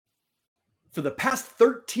For the past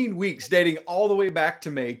 13 weeks, dating all the way back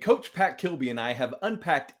to May, Coach Pat Kilby and I have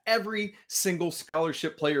unpacked every single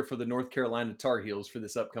scholarship player for the North Carolina Tar Heels for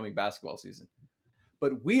this upcoming basketball season.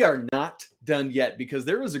 But we are not done yet because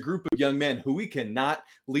there is a group of young men who we cannot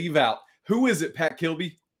leave out. Who is it, Pat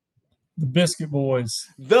Kilby? The Biscuit Boys.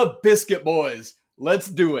 The Biscuit Boys. Let's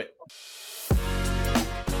do it.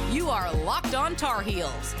 You are Locked On Tar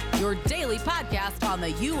Heels, your daily podcast on the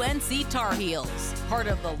UNC Tar Heels. Part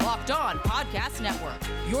of the Locked On Podcast Network,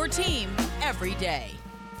 your team every day.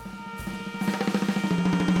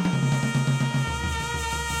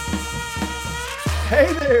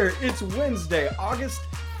 Hey there, it's Wednesday, August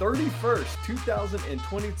 31st,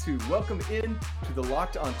 2022. Welcome in to the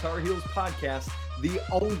Locked On Tar Heels podcast, the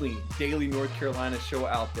only daily North Carolina show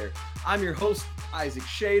out there. I'm your host, Isaac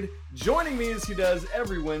Shade. Joining me as he does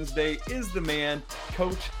every Wednesday is the man,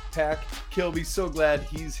 Coach Pat Kilby. So glad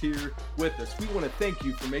he's here with us. We want to thank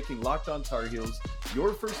you for making Locked On Tar Heels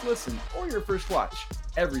your first listen or your first watch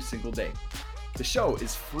every single day. The show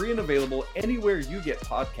is free and available anywhere you get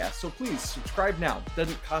podcasts, so please subscribe now. It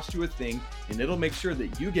doesn't cost you a thing, and it'll make sure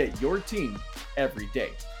that you get your team every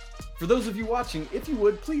day. For those of you watching, if you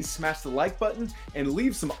would, please smash the like button and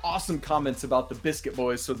leave some awesome comments about the Biscuit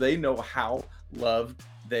Boys so they know how loved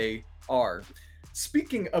they are.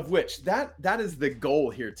 Speaking of which, that is the goal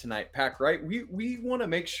here tonight, Pack, right? We want to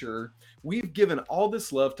make sure we've given all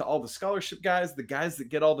this love to all the scholarship guys, the guys that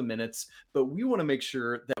get all the minutes, but we want to make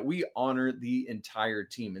sure that we honor the entire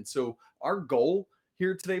team. And so our goal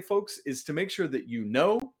here today, folks, is to make sure that you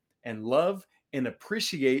know and love and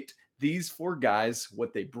appreciate these four guys,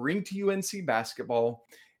 what they bring to UNC basketball,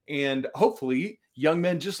 and hopefully young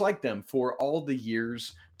men just like them for all the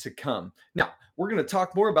years to come. Now, we're going to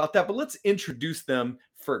talk more about that, but let's introduce them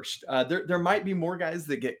first. There might be more guys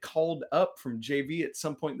that get called up from JV at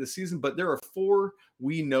some point this season, but there are four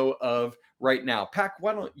we know of right now. Pack,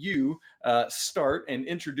 why don't you start and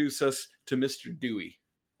introduce us to Mr. Dewey?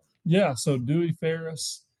 Yeah, so Dewey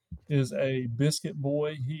Ferris is a Biscuit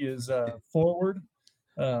Boy. He is forward,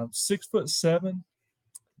 6'7",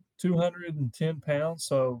 210 pounds.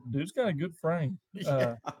 So dude's got a good frame.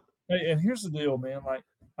 Yeah. Hey, and here's the deal, man. Like,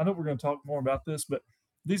 I know we're going to talk more about this, but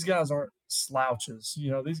these guys aren't slouches.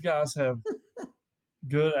 You know, these guys have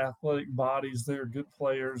good athletic bodies. They're good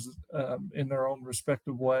players in their own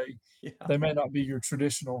respective way. Yeah. They may not be your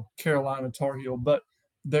traditional Carolina Tar Heel, but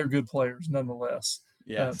they're good players nonetheless.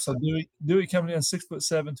 Yes. So Dewey coming in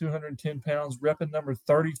 6'7", 210 pounds, repping number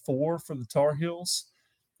 34 for the Tar Heels.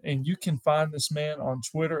 And you can find this man on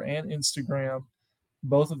Twitter and Instagram.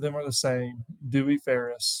 Both of them are the same, Dewey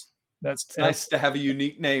Ferris. It's nice to have a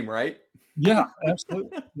unique name, right? Yeah,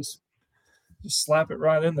 absolutely. Just slap it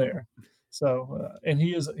right in there. So, and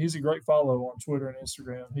he's a great follow on Twitter and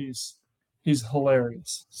Instagram. He's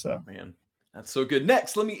hilarious. So, man, that's so good.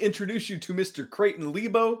 Next, let me introduce you to Mr. Creighton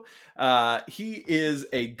Lebo. He is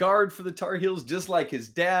a guard for the Tar Heels, just like his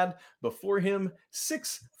dad. Before him,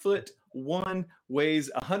 6'1", weighs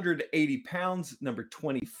 180 pounds, number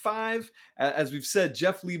 25. As we've said,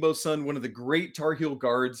 Jeff Lebo's son, one of the great Tar Heel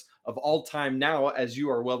guards of all time now, as you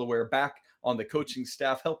are well aware, back on the coaching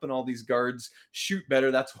staff, helping all these guards shoot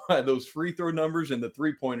better. That's why those free throw numbers and the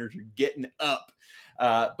three-pointers are getting up.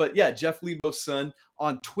 But yeah, Jeff Lebo's son.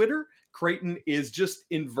 On Twitter, Creighton is just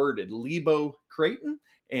inverted, Lebo Creighton.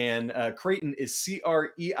 And Creighton is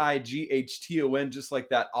Creighton, just like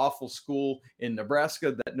that awful school in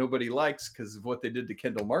Nebraska that nobody likes because of what they did to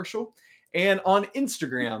Kendall Marshall. And on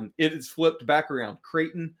Instagram, it is flipped back around,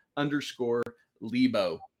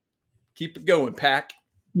 Creighton_Lebo. Keep it going, Pack.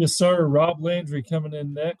 Yes, sir. Rob Landry coming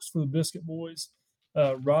in next for the Biscuit Boys.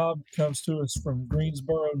 Rob comes to us from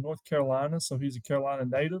Greensboro, North Carolina, so he's a Carolina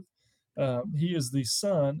native. He is the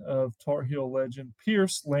son of Tar Heel legend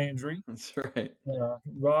Pierce Landry. That's right.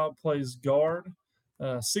 Rob plays guard,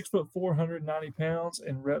 6'4", 190 pounds,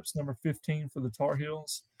 and reps number 15 for the Tar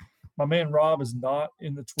Heels. My man Rob is not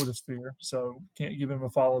in the Twitter sphere, so can't give him a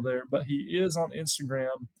follow there, but he is on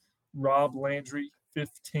Instagram, Rob Landry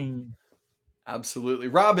 15. Absolutely.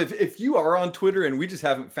 Rob, if you are on Twitter and we just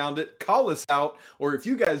haven't found it, call us out. Or if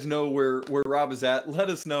you guys know where Rob is at,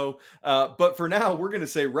 let us know. But for now, we're going to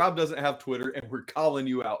say Rob doesn't have Twitter and we're calling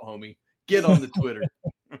you out, homie. Get on the Twitter.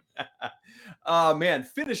 Man,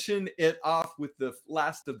 finishing it off with the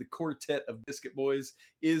last of the quartet of Biscuit Boys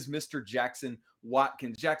is Mr. Jackson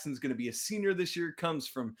Watkins. Jackson's going to be a senior this year, comes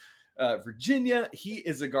from Virginia. He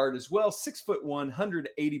is a guard as well, 6'1",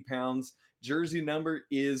 180 pounds. Jersey number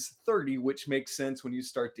is 30, which makes sense when you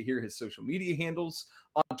start to hear his social media handles.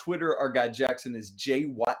 On Twitter, our guy Jackson is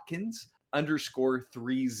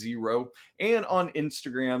 @JWatkins_30. And on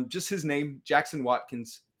Instagram, just his name, Jackson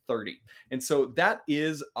Watkins 30. And so that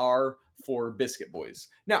is our 4 Biscuit Boys.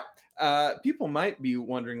 Now, people might be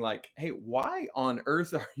wondering, like, hey, why on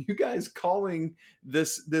earth are you guys calling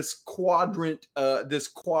this quadrant, this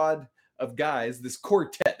quad of guys, this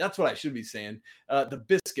quartet? That's what I should be saying. The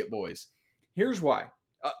Biscuit Boys. Here's why.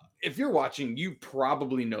 If you're watching, you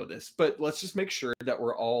probably know this, but let's just make sure that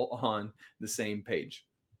we're all on the same page.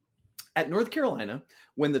 At North Carolina,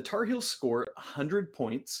 when the Tar Heels score 100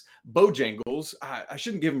 points, Bojangles, I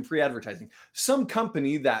shouldn't give them free advertising, some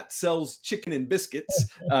company that sells chicken and biscuits,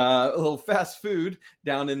 a little fast food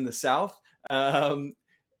down in the South,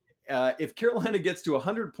 if Carolina gets to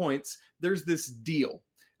 100 points, there's this deal.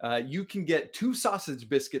 You can get 2 sausage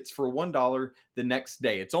biscuits for $1 the next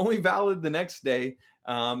day. It's only valid the next day.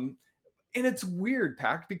 And it's weird,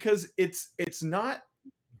 Pack, because it's not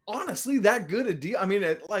honestly that good a deal. I mean,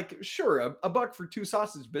 sure, a buck for 2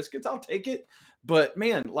 sausage biscuits, I'll take it. But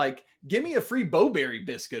man, like, give me a free Bowberry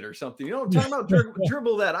biscuit or something. You know what I'm talking about?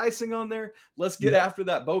 Dribble that icing on there. Let's get after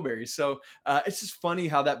that Bowberry. So it's just funny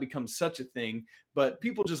how that becomes such a thing. But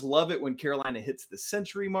people just love it when Carolina hits the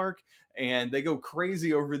century mark and they go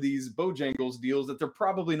crazy over these Bojangles deals that they're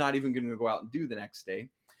probably not even going to go out and do the next day.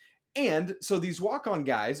 And so these walk-on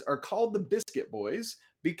guys are called the Biscuit Boys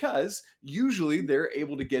because usually they're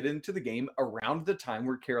able to get into the game around the time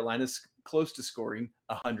where Carolina's close to scoring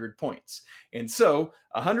 100 points. And so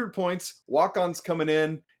 100 points, walk-ons coming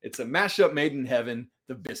in. It's a mashup made in heaven,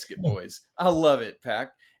 the Biscuit Boys. I love it,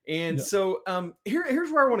 Pack. And so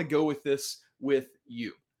here's where I want to go with this with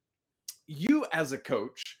you. You as a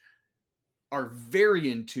coach are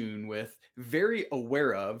very in tune with, very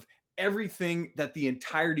aware of everything that the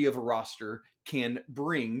entirety of a roster can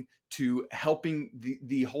bring to helping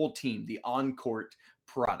the whole team, the on-court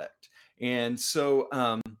product. And so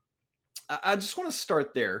I just want to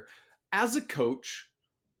start there. As a coach,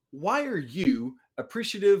 why are you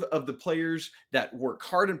appreciative of the players that work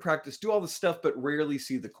hard in practice, do all the stuff, but rarely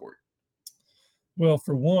see the court? Well,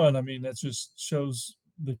 for one, I mean, that just shows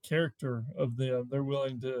the character of them. They're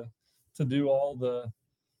willing to do all the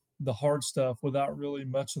hard stuff without really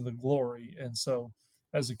much of the glory. And so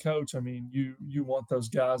as a coach, I mean, you want those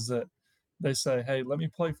guys that they say, hey, let me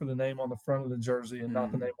play for the name on the front of the jersey and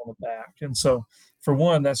not the name on the back. And so for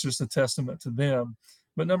one, that's just a testament to them.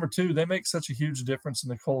 But number two, they make such a huge difference in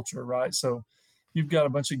the culture, right? So you've got a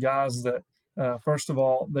bunch of guys that, first of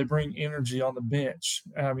all, they bring energy on the bench.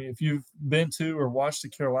 I mean, if you've been to or watched the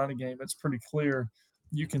Carolina game, it's pretty clear.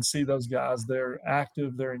 You can see those guys. They're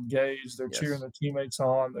active. They're engaged. They're cheering their teammates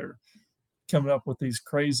on. They're coming up with these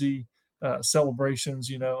crazy celebrations,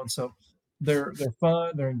 you know. And so they're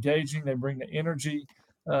fun. They're engaging. They bring the energy.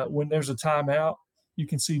 When there's a timeout, you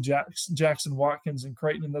can see Jackson Watkins and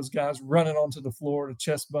Creighton and those guys running onto the floor to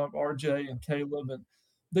chest bump RJ and Caleb. And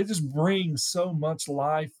they just bring so much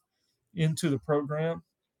life into the program.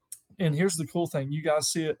 And here's the cool thing. You guys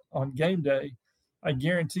see it on game day. I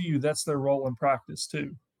guarantee you that's their role in practice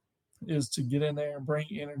too, is to get in there and bring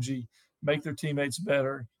energy, make their teammates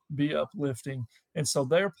better, be uplifting. And so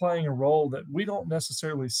they're playing a role that we don't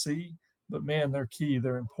necessarily see, but man, they're key.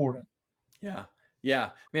 They're important. Yeah,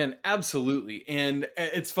 man, absolutely. And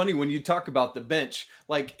it's funny when you talk about the bench,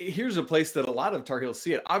 like here's a place that a lot of Tar Heels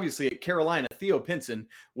see it. Obviously at Carolina, Theo Pinson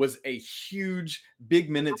was a huge,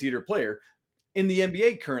 big minutes eater player. In the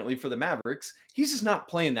NBA currently for the Mavericks, he's just not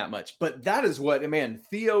playing that much. But that is what, man,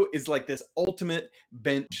 Theo is like this ultimate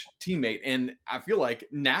bench teammate. And I feel like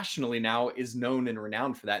nationally now is known and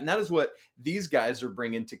renowned for that. And that is what these guys are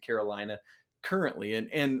bringing to Carolina currently.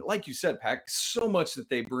 And like you said, Pac, so much that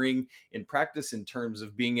they bring in practice in terms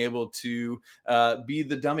of being able to be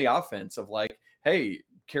the dummy offense of like, hey,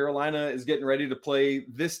 Carolina is getting ready to play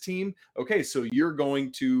this team. Okay, so you're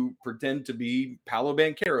going to pretend to be Paolo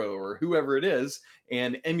Banchero or whoever it is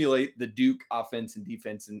and emulate the Duke offense and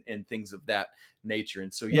defense and things of that nature.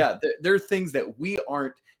 And so, there are things that we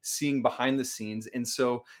aren't seeing behind the scenes. And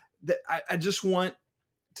so I just want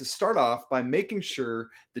to start off by making sure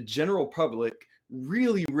the general public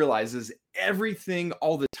really realizes everything,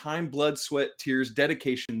 all the time, blood, sweat, tears,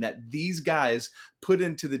 dedication that these guys put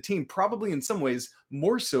into the team, probably in some ways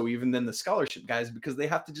more so even than the scholarship guys, because they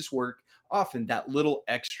have to just work often that little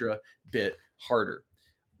extra bit harder.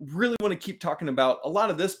 Really want to keep talking about a lot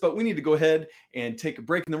of this, but we need to go ahead and take a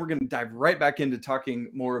break, and then we're going to dive right back into talking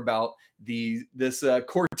more about this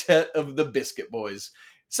quartet of the Biscuit Boys.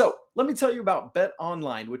 So let me tell you about Bet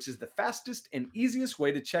Online, which is the fastest and easiest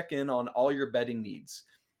way to check in on all your betting needs.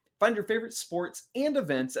 Find your favorite sports and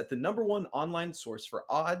events at the #1 online source for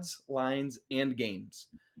odds, lines, and games.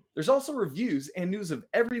 There's also reviews and news of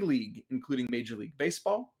every league, including Major League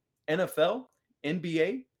Baseball, NFL,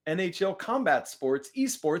 NBA, NHL combat sports,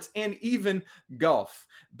 esports, and even golf.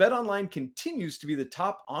 BetOnline continues to be the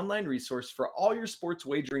top online resource for all your sports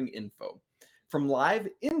wagering info. From live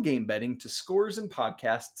in-game betting to scores and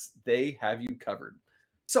podcasts, they have you covered.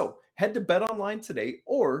 So head to BetOnline today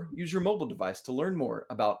or use your mobile device to learn more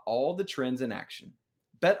about all the trends in action.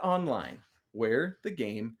 BetOnline, where the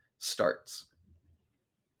game starts.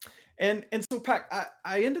 And so, Pac,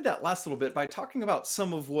 I ended that last little bit by talking about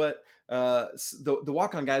some of what the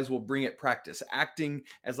walk-on guys will bring at practice, acting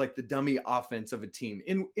as like the dummy offense of a team.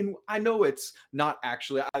 In I know it's not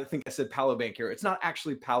actually, I think I said Paolo Banchero. It's not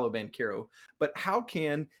actually Paolo Banchero, but how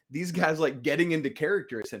can these guys like getting into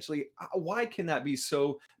character essentially? Why can that be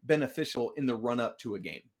so beneficial in the run-up to a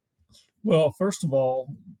game? Well, first of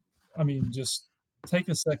all, I mean, just take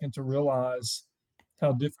a second to realize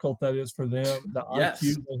how difficult that is for them, the Yes.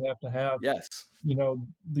 IQ they have to have. Yes. You know,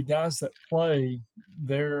 the guys that play,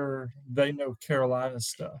 they know Carolina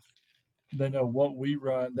stuff. They know what we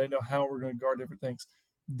run. They know how we're going to guard different things.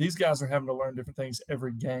 These guys are having to learn different things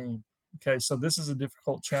every game. Okay, so this is a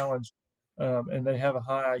difficult challenge, and they have a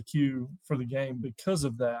high IQ for the game because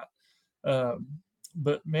of that.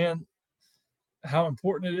 But man, how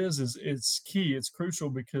important it is it's key. It's crucial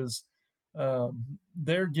because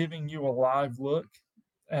they're giving you a live look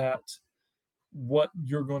at what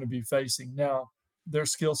you're going to be facing. Now, their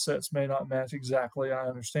skill sets may not match exactly. I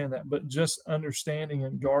understand that, but just understanding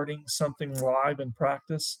and guarding something live in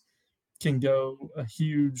practice can go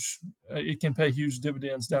it can pay huge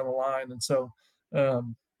dividends down the line. And so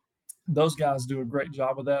those guys do a great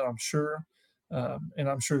job of that, I'm sure. And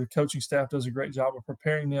I'm sure the coaching staff does a great job of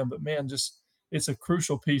preparing them, but man, it's a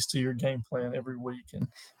crucial piece to your game plan every week, and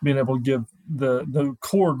being able to give the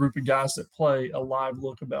core group of guys that play a live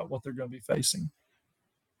look about what they're going to be facing.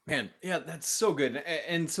 Man, yeah, that's so good.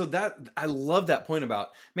 And so that I love that point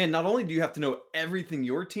about, man, not only do you have to know everything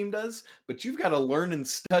your team does, but you've got to learn and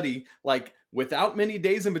study like without many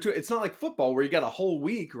days in between. It's not like football where you got a whole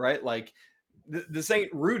week, right? Like this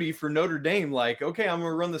ain't Rudy for Notre Dame. Like, okay, I'm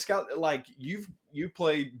gonna run the scout. Like you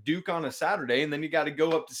play Duke on a Saturday, and then you got to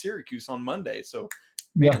go up to Syracuse on Monday. So,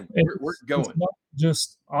 man, we're going. It's not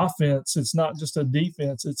just offense. It's not just a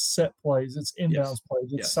defense. It's set plays. It's inbounds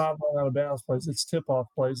plays. It's sideline out of bounds plays. It's tip off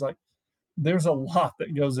plays. Like there's a lot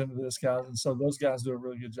that goes into this, guys, and so those guys do a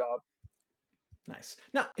really good job. Nice.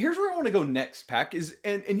 Now, here's where I want to go next, Pac,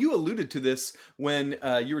 and you alluded to this when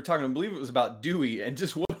you were talking, I believe it was about Dewey and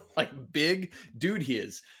just what like big dude he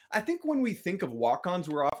is. I think when we think of walk-ons,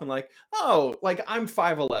 we're often like, oh, like I'm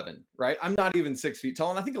 5'11", right? I'm not even 6 feet tall.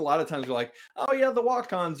 And I think a lot of times we're like, oh yeah, the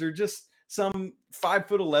walk-ons are just some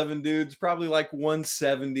 5'11" dudes, probably like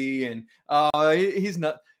 170. And he's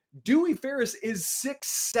not. Dewey Ferris is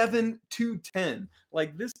 6'7", 210.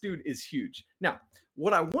 Like this dude is huge. Now,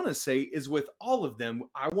 what I want to say is with all of them,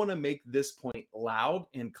 I want to make this point loud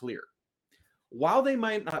and clear. While they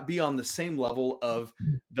might not be on the same level of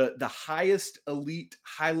the highest elite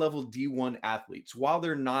high-level D1 athletes, while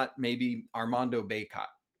they're not maybe Armando Bacot,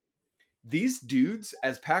 these dudes,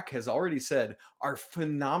 as Pac has already said, are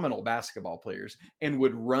phenomenal basketball players and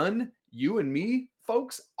would run you and me,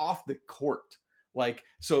 folks, off the court. Like,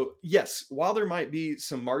 so yes, while there might be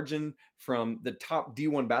some margin from the top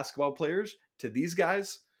D1 basketball players to these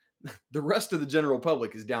guys, the rest of the general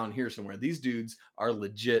public is down here somewhere. These dudes are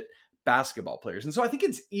legit basketball players. And so I think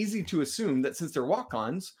it's easy to assume that since they're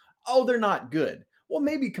walk-ons, oh, they're not good. Well,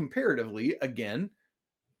 maybe comparatively again,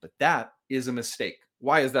 but that is a mistake.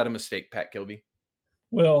 Why is that a mistake, Pat Kilby?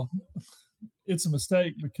 Well, it's a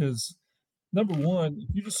mistake because number one,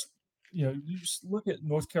 you just look at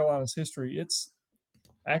North Carolina's history. It's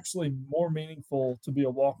actually more meaningful to be a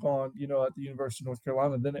walk-on, at the University of North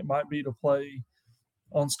Carolina than it might be to play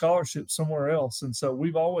on scholarship somewhere else. And so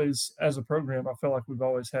we've always, as a program, I feel like we've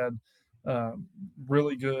always had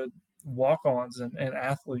really good walk-ons and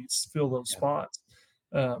athletes fill those spots.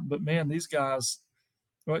 But man, these guys,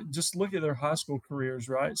 just look at their high school careers,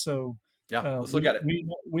 right? So let's look at it.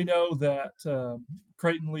 We know that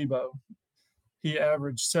Creighton Lebo, he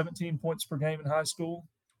averaged 17 points per game in high school.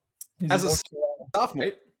 As a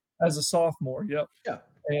sophomore. As a sophomore, yep. Yeah.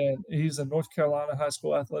 And he's a North Carolina High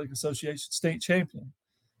School Athletic Association state champion.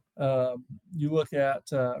 You look at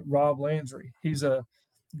Rob Landry. He's a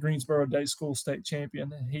Greensboro Day School state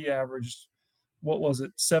champion. He averaged,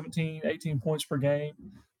 17, 18 points per game.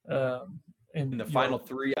 In the final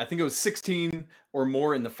three, I think it was 16 or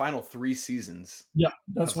more in the final 3 seasons. Yeah,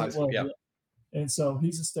 that's what it was. Yeah. And so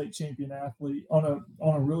he's a state champion athlete on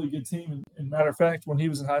a really good team. And matter of fact, when he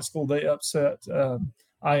was in high school, they upset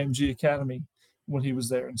IMG Academy when he was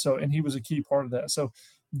there. And he was a key part of that. So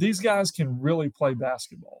these guys can really play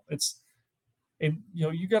basketball. It's And,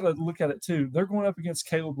 you got to look at it too. They're going up against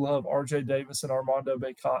Caleb Love, RJ Davis, and Armando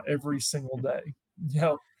Bacot every single day.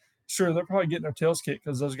 Sure, they're probably getting their tails kicked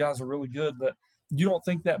because those guys are really good, but you don't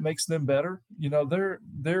think that makes them better?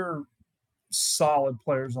 They're solid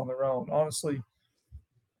players on their own. Honestly,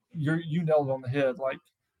 you nailed it on the head. Like,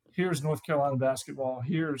 here's North Carolina basketball.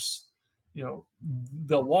 Here's,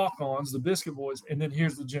 the walk-ons, the Biscuit Boys, and then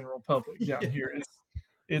here's the general public down here.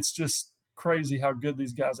 It's just crazy how good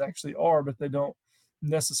these guys actually are, but they don't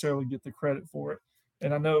necessarily get the credit for it.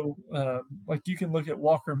 And I know, like, you can look at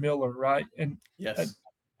Walker Miller, right? And yes,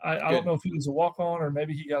 I don't know if he was a walk-on or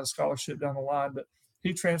maybe he got a scholarship down the line, but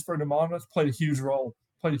he transferred to Monmouth, played a huge role.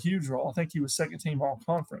 I think he was second team all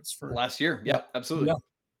conference for last year. Yeah, absolutely. Yeah,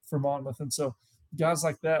 for Monmouth. And so guys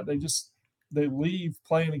like that, they leave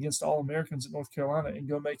playing against All-Americans at North Carolina and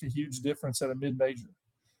go make a huge difference at a mid-major.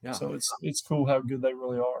 Yeah. So it's cool how good they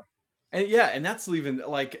really are. And that's even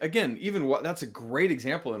that's a great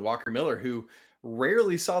example in Walker Miller, who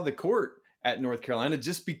rarely saw the court at North Carolina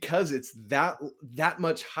just because it's that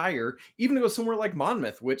much higher, even to go somewhere like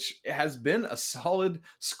Monmouth, which has been a solid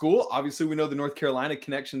school. Obviously, we know the North Carolina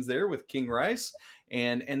connections there with King Rice,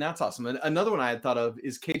 and that's awesome. And another one I had thought of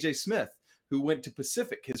is KJ Smith, who went to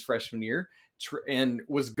Pacific his freshman year and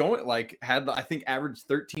was averaged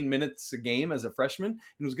 13 minutes a game as a freshman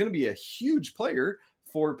and was going to be a huge player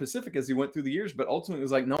for Pacific as he went through the years, but ultimately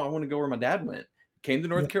was like, no, I want to go where my dad went. Came to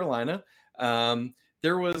North Carolina.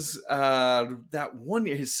 There was that one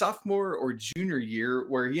year, his sophomore or junior year,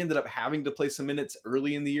 where he ended up having to play some minutes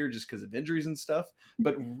early in the year just because of injuries and stuff,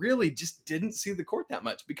 but really just didn't see the court that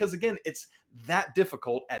much because, again, it's that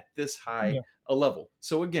difficult at this high a level.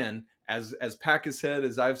 So, again, as Pack has said,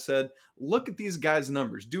 as I've said, look at these guys'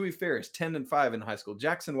 numbers. Dewey Ferris, 10-5 in high school.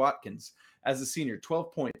 Jackson Watkins, as a senior,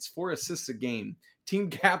 12 points, 4 assists a game. Team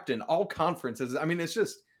captain, all conferences. I mean, it's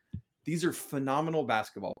just, these are phenomenal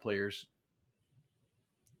basketball players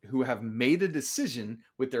who have made a decision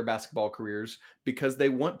with their basketball careers because they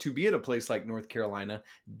want to be at a place like North Carolina,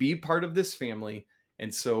 be part of this family.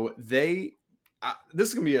 And so this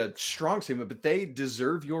is going to be a strong statement, but they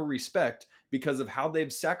deserve your respect because of how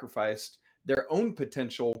they've sacrificed their own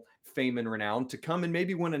potential fame and renown to come and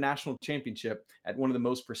maybe win a national championship at one of the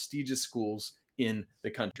most prestigious schools in the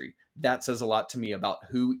country. That says a lot to me about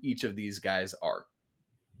who each of these guys are.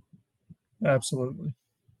 Absolutely.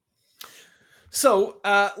 So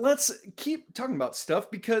let's keep talking about stuff,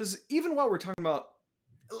 because even while we're talking about,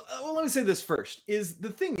 let me say this first, is the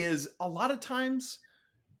thing is, a lot of times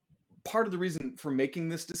part of the reason for making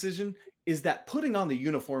this decision is that putting on the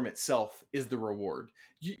uniform itself is the reward.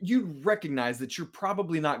 You recognize that you're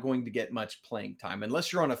probably not going to get much playing time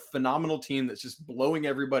unless you're on a phenomenal team that's just blowing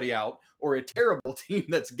everybody out, or a terrible team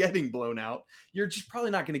that's getting blown out. You're just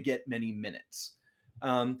probably not going to get many minutes.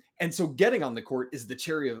 And so getting on the court is the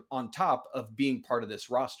cherry on top of being part of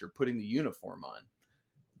this roster, putting the uniform on.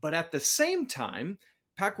 But at the same time,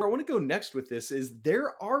 Pack, where I want to go next with this is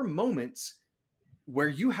there are moments where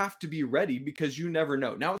you have to be ready because you never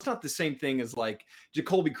know. Now, it's not the same thing as like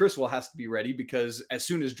Jacoby Criswell has to be ready because as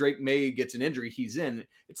soon as Drake May gets an injury, he's in.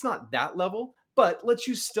 It's not that level, but let's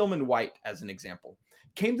use Stillman White as an example.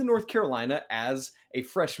 Came to North Carolina as a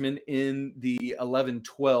freshman in the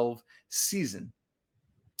 11-12 season.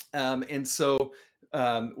 And so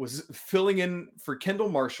was filling in for Kendall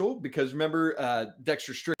Marshall because remember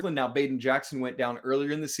Dexter Strickland, now Baden Jackson, went down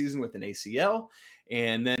earlier in the season with an ACL.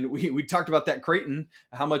 And then we talked about that Creighton,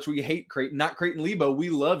 how much we hate Creighton, not Creighton Lebo. We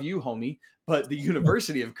love you, homie, but the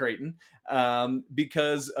University of Creighton,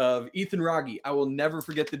 because of Ethan Raggi. I will never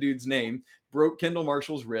forget the dude's name, broke Kendall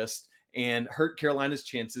Marshall's wrist and hurt Carolina's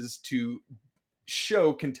chances to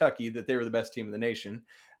show Kentucky that they were the best team in the nation.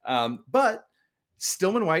 But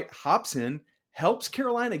Stillman White hops in, helps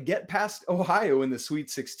Carolina get past Ohio in the Sweet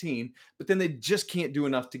 16, but then they just can't do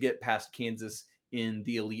enough to get past Kansas in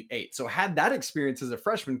the Elite Eight. So had that experience as a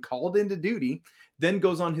freshman, called into duty, then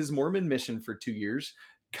goes on his Mormon mission for 2 years,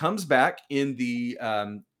 comes back in the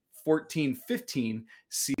 14-15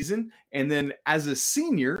 season, and then as a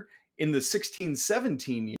senior in the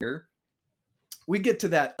 16-17 year, we get to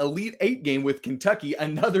that Elite Eight game with Kentucky,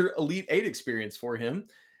 another Elite Eight experience for him.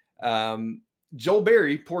 Joel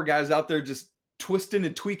Berry, poor guy's out there just twisting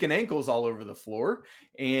and tweaking ankles all over the floor.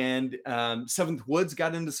 And Seventh Woods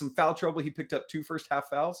got into some foul trouble. He picked up 2 first-half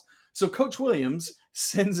fouls. So Coach Williams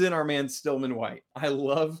sends in our man Stillman White. I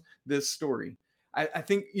love this story. I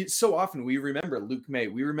think so often we remember Luke May.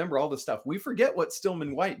 We remember all the stuff. We forget what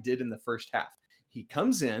Stillman White did in the first half. He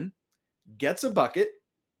comes in, gets a bucket,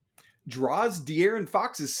 draws De'Aaron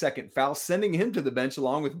Fox's second foul, sending him to the bench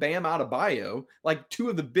along with Bam Adebayo, like two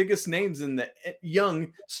of the biggest names in the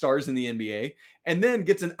young stars in the NBA, and then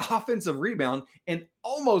gets an offensive rebound and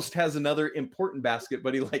almost has another important basket,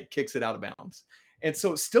 but he like kicks it out of bounds. And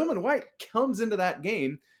so Stillman White comes into that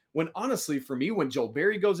game when honestly, for me, when Joel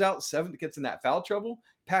Berry goes out, seventh gets in that foul trouble,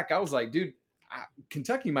 Pack, I was like, dude,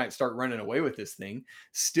 Kentucky might start running away with this thing.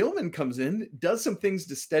 Stillman comes in, does some things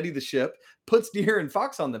to steady the ship, puts De'Aaron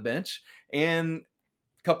Fox on the bench, and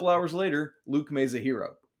a couple hours later, Luke May's a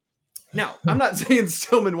hero. Now, I'm not saying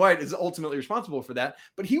Stillman White is ultimately responsible for that,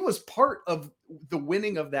 but he was part of the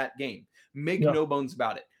winning of that game. Make no bones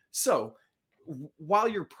about it. So while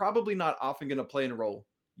you're probably not often going to play in a role,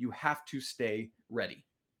 you have to stay ready.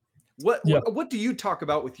 What do you talk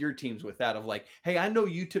about with your teams with that of like, hey, I know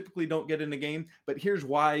you typically don't get in a game, but here's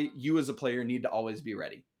why you as a player need to always be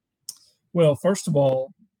ready? Well, first of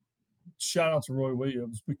all, shout out to Roy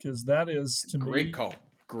Williams, because that is, to Great me, call.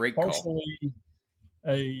 partially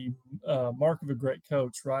a mark of a great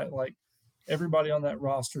coach, right? Like, everybody on that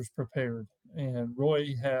roster is prepared, and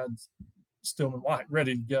Roy had Stillman White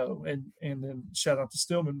ready to go, and then shout out to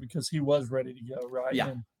Stillman because he was ready to go, right? Yeah.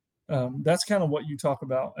 And that's kind of what you talk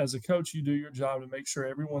about as a coach. You do your job to make sure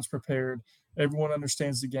everyone's prepared, everyone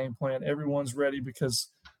understands the game plan, everyone's ready, because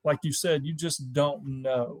like you said, you just don't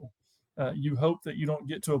know. You hope that you don't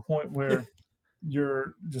get to a point where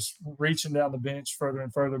you're just reaching down the bench further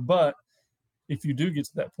and further. But if you do get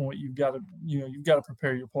to that point, you've got to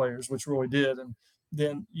prepare your players, which Roy did. And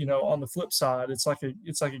then, on the flip side, it's like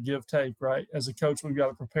a give take, right? As a coach, we've got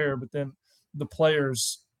to prepare, but then the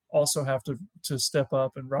players also have to step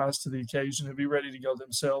up and rise to the occasion and be ready to go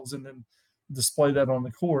themselves and then display that on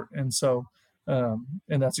the court. And so, and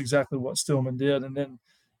that's exactly what Stillman did. And then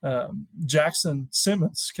Jackson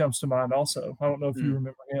Simmons comes to mind also. I don't know if you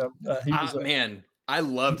remember him. He was man, I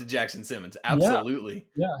loved Jackson Simmons. Absolutely.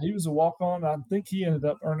 Yeah, he was a walk-on. I think he ended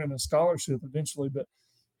up earning a scholarship eventually, but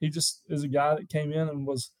he just is a guy that came in and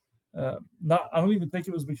was I don't even think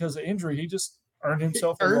it was because of injury. He just earned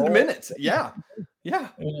himself minutes. Yeah.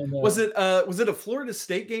 And, was it a Florida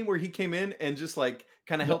State game where he came in and just like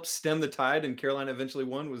kind of helped stem the tide and Carolina eventually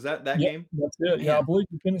won? Was that game? That's it. Man. Yeah, I believe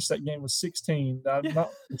he finished that game with 16. I'm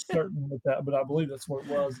not certain with that, but I believe that's what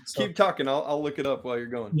it was. So, keep talking. I'll look it up while you're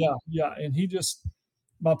going. Yeah. And he just,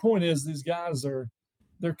 my point is, these guys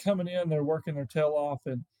they're coming in, they're working their tail off,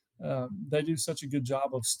 and they do such a good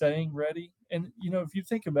job of staying ready. And, if you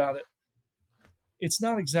think about it, it's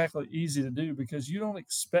not exactly easy to do because you don't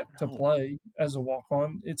expect to play as a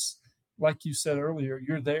walk-on. It's like you said earlier,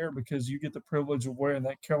 you're there because you get the privilege of wearing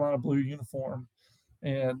that Carolina blue uniform,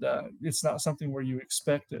 and it's not something where you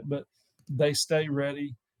expect it, but they stay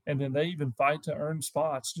ready, and then they even fight to earn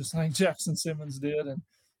spots, just like Jackson Simmons did and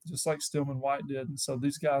just like Stillman White did. And so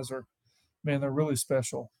these guys are, man, they're really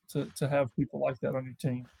special to have people like that on your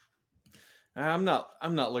team. I'm not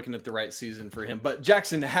looking at the right season for him, but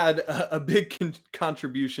Jackson had a big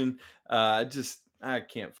contribution. I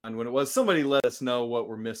can't find when it was. Somebody let us know what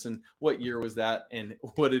we're missing. What year was that? And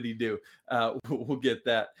what did he do? We'll get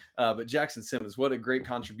that. But Jackson Simmons, what a great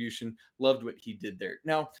contribution. Loved what he did there.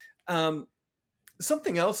 Now,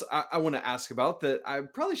 something else I want to ask about that I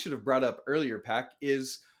probably should have brought up earlier, Pack,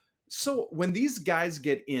 is so when these guys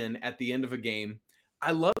get in at the end of a game,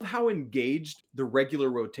 I love how engaged the regular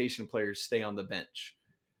rotation players stay on the bench.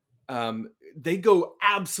 They go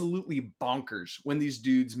absolutely bonkers when these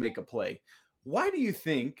dudes make a play. Why do you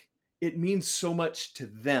think it means so much to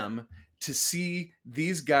them to see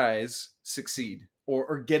these guys succeed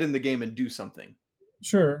or get in the game and do something?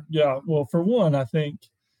 Sure. Yeah. Well, for one, I think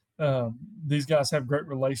these guys have great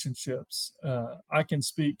relationships. I can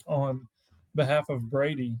speak on behalf of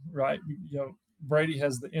Brady, right? Brady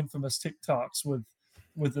has the infamous TikToks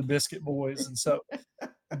with the Biscuit Boys. And so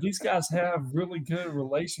these guys have really good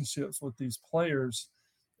relationships with these players.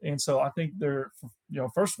 And so I think they're,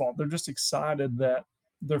 first of all, they're just excited that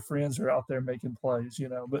their friends are out there making plays,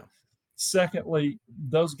 But secondly,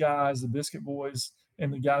 those guys, the Biscuit Boys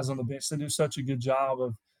and the guys on the bench, they do such a good job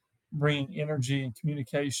of bringing energy and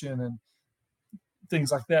communication and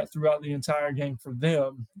things like that throughout the entire game. For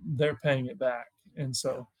them, they're paying it back. And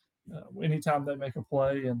so anytime they make a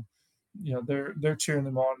play and, they're cheering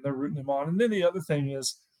them on, they're rooting them on. And then the other thing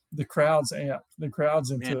is the crowd's amped. The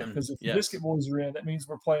crowd's into it because if the Biscuit Boys are in, that means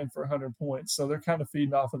we're playing for 100 points. So they're kind of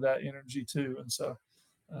feeding off of that energy too. And so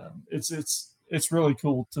it's really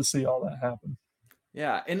cool to see all that happen.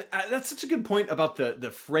 Yeah, and that's such a good point about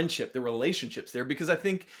the friendship, the relationships there, because I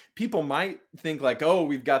think people might think like, oh,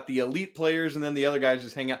 we've got the elite players and then the other guys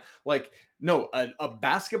just hang out. Like, no, a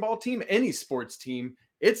basketball team, any sports team,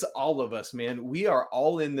 It's all of us, man. We are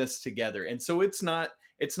all in this together. And so it's not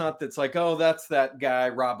that's like, oh, that's that guy,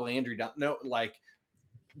 Rob Landry. No, like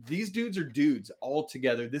these dudes are dudes all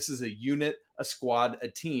together. This is a unit, a squad, a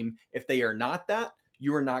team. If they are not that,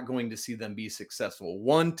 you are not going to see them be successful.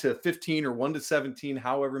 1 to 15 or 1 to 17,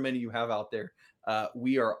 however many you have out there.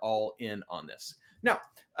 We are all in on this. Now,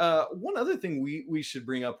 one other thing we should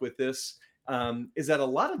bring up with this is that a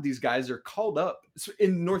lot of these guys are called up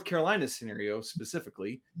in North Carolina's scenario,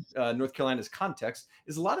 specifically North Carolina's context,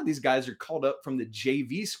 is a lot of these guys are called up from the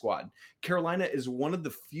JV squad. Carolina is one of the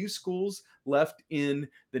few schools left in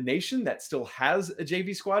the nation that still has a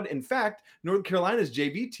JV squad. In fact, North Carolina's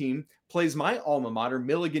JV team plays my alma mater,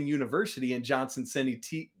 Milligan University in Johnson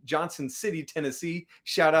City, Tennessee.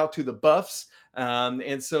 Shout out to the Buffs.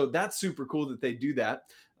 And so that's super cool that they do that.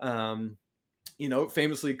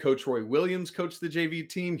 Famously, Coach Roy Williams coached the JV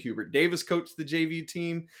team. Hubert Davis coached the JV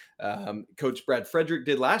team. Coach Brad Frederick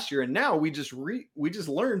did last year, and now we just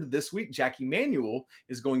learned this week Jackie Manuel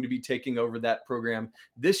is going to be taking over that program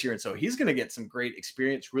this year, and so he's going to get some great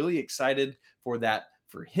experience. Really excited for that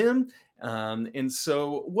for him. And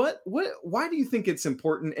so, why do you think it's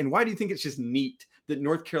important, and why do you think it's just neat that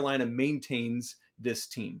North Carolina maintains this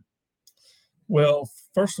team? Well,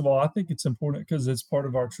 first of all, I think it's important because it's part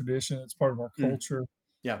of our tradition. It's part of our culture.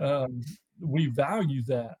 Yeah. We value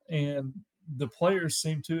that, and the players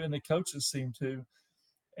seem to, and the coaches seem to.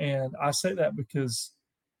 And I say that because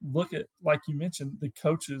look at, like you mentioned, the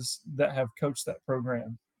coaches that have coached that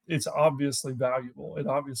program. It's obviously valuable. It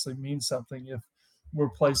obviously means something if we're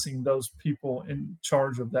placing those people in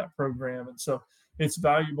charge of that program. And so it's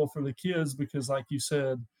valuable for the kids because, like you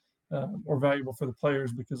said, or valuable for the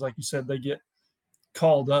players because, like you said, they get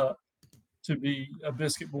called up to be a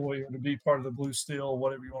biscuit boy or to be part of the Blue Steel,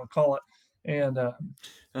 whatever you want to call it. And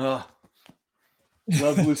love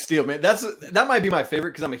Blue Steel, man. That might be my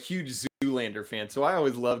favorite because I'm a huge Zoolander fan, so I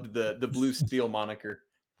always loved the Blue Steel moniker.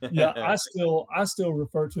 Yeah, I still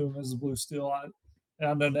refer to them as the Blue Steel.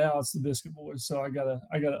 I know now it's the Biscuit Boys, so I gotta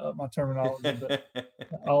up my terminology. But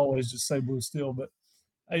I always just say Blue Steel. But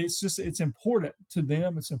it's important to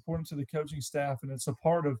them. It's important to the coaching staff, and it's a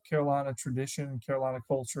part of Carolina tradition and Carolina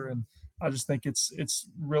culture. And I just think it's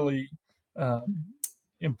really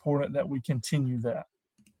important that we continue that.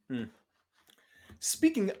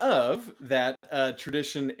 Speaking of that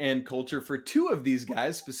tradition and culture, for two of these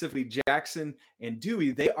guys, specifically Jackson and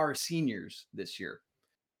Dewey, they are seniors this year.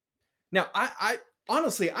 Now, I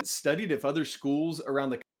honestly, I studied if other schools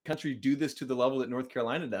around the country do this to the level that North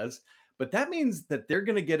Carolina does. But that means that they're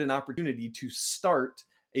going to get an opportunity to start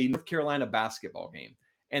a North Carolina basketball game.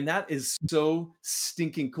 And that is so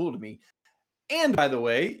stinking cool to me. And by the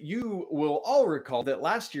way, you will all recall that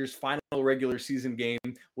last year's final regular season game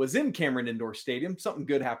was in Cameron Indoor Stadium. Something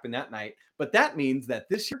good happened that night. But that means that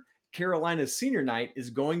this year, Carolina's senior night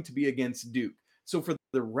is going to be against Duke. So for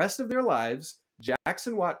the rest of their lives,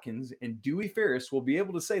 Jackson Watkins and Dewey Ferris will be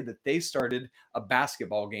able to say that they started a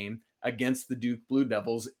basketball game against the Duke Blue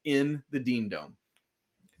Devils in the Dean Dome.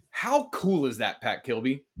 How cool is that, Pat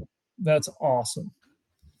Kilby? That's awesome.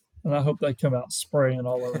 And I hope they come out spraying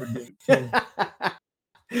all over Duke too.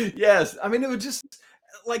 Yes. I mean, it would just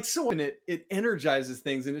like so, and it energizes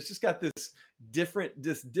things, and it's just got this different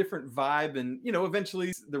vibe. And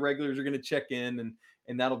eventually the regulars are going to check in,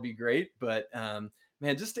 and that'll be great. But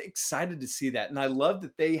man, just excited to see that. And I love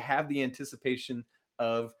that they have the anticipation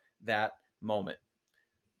of that moment.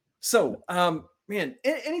 So, man,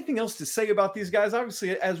 anything else to say about these guys?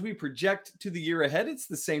 Obviously, as we project to the year ahead, it's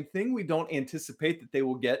the same thing. We don't anticipate that they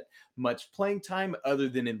will get much playing time other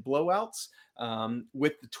than in blowouts.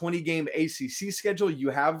 With the 20-game ACC schedule,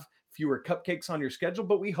 you have fewer cupcakes on your schedule,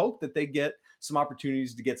 but we hope that they get some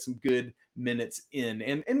opportunities to get some good minutes in.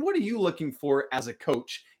 And what are you looking for as a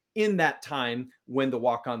coach in that time when the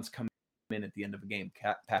walk-ons come in at the end of a game,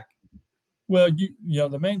 Pack? Well,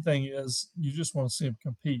 the main thing is you just want to see them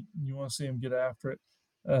compete. You want to see them get after it.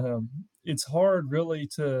 It's hard really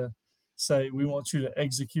to say we want you to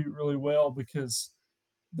execute really well because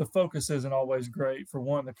the focus isn't always great. For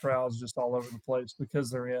one, the crowd's just all over the place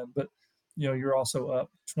because they're in. But, you're also up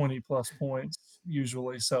 20-plus points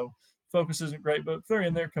usually. So focus isn't great. But if they're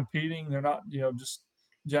in there competing, they're not, just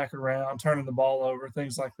jacking around, turning the ball over,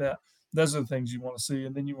 things like that. Those are the things you want to see.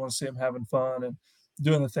 And then you want to see them having fun and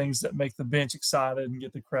doing the things that make the bench excited and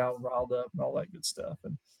get the crowd riled up and all that good stuff.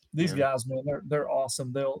 And these guys, man, they're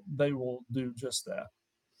awesome. They will do just that.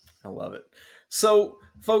 I love it. So,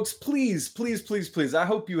 folks, please, I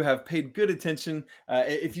hope you have paid good attention.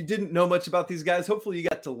 If you didn't know much about these guys, hopefully you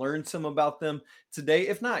got to learn some about them today.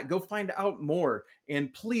 If not, go find out more.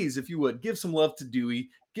 And please, if you would, give some love to Dewey.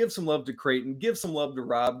 give some love to Creighton, give some love to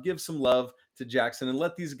Rob, give some love to Jackson, and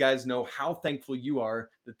let these guys know how thankful you are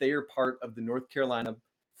that they are part of the North Carolina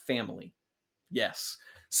family. Yes.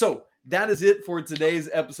 So that is it for today's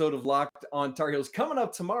episode of Locked on Tar Heels. Coming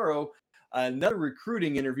up tomorrow, another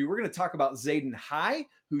recruiting interview. We're going to talk about Zayden High,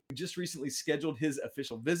 who just recently scheduled his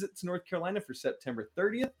official visit to North Carolina for September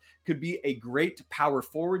 30th. Could be a great power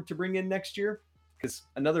forward to bring in next year, because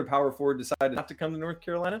another power forward decided not to come to North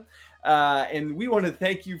Carolina. And we want to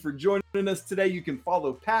thank you for joining us today. You can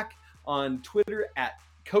follow Pack on Twitter at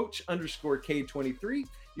Coach_K23.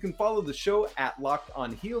 You can follow the show at Locked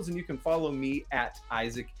on Heels, and you can follow me at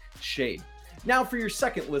Isaac Shade. Now for your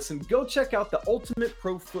second listen, go check out the Ultimate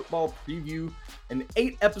Pro Football Preview, an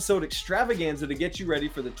 8-episode extravaganza to get you ready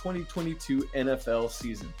for the 2022 NFL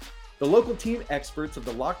season. The local team experts of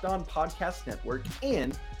the Locked On Podcast Network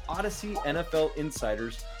and Odyssey NFL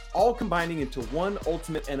Insiders all combining into one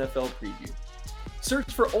Ultimate NFL Preview.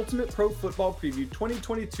 Search for Ultimate Pro Football Preview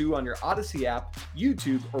 2022 on your Odyssey app,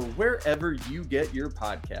 YouTube, or wherever you get your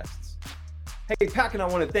podcasts. Hey, Pack, and I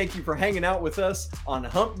want to thank you for hanging out with us on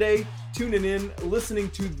Hump Day, tuning in, listening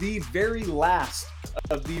to the very last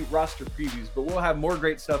of the roster previews. But we'll have more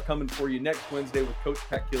great stuff coming for you next Wednesday with Coach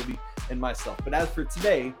Pat Kilby and myself. But as for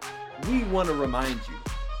today, we want to remind you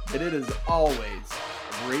that it is always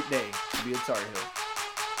a great day to be a Tar Heel.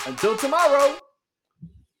 Until tomorrow,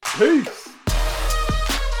 peace.